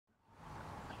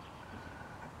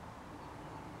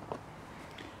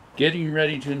Getting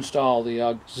ready to install the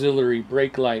auxiliary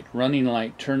brake light, running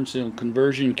light, turn signal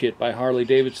conversion kit by Harley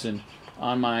Davidson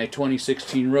on my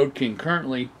 2016 Road King.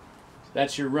 Currently,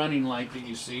 that's your running light that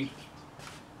you see.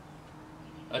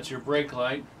 That's your brake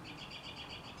light,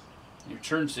 your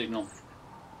turn signal.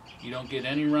 You don't get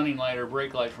any running light or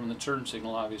brake light from the turn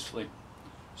signal, obviously.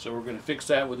 So we're going to fix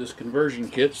that with this conversion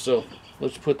kit. So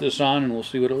let's put this on and we'll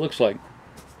see what it looks like.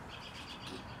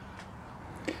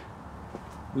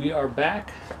 We are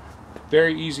back.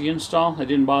 Very easy install. I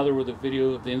didn't bother with a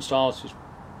video of the install. It's just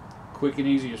quick and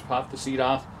easy. Just pop the seat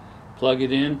off, plug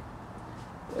it in,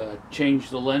 change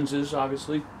the lenses,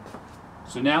 obviously.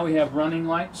 So now we have running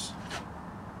lights.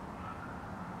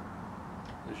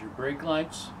 There's your brake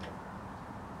lights.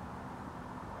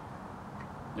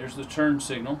 There's the turn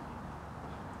signal.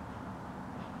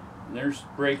 And there's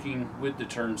braking with the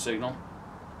turn signal.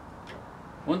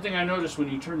 One thing I noticed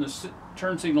when you turn the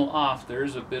turn signal off, there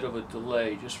is a bit of a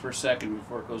delay, just for a second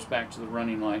before it goes back to the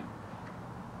running light.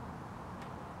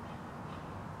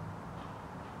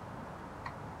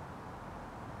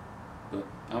 But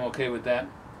I'm okay with that.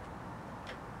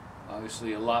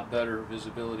 Obviously, a lot better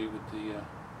visibility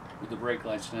with the brake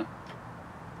lights now.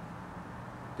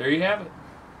 There you have it.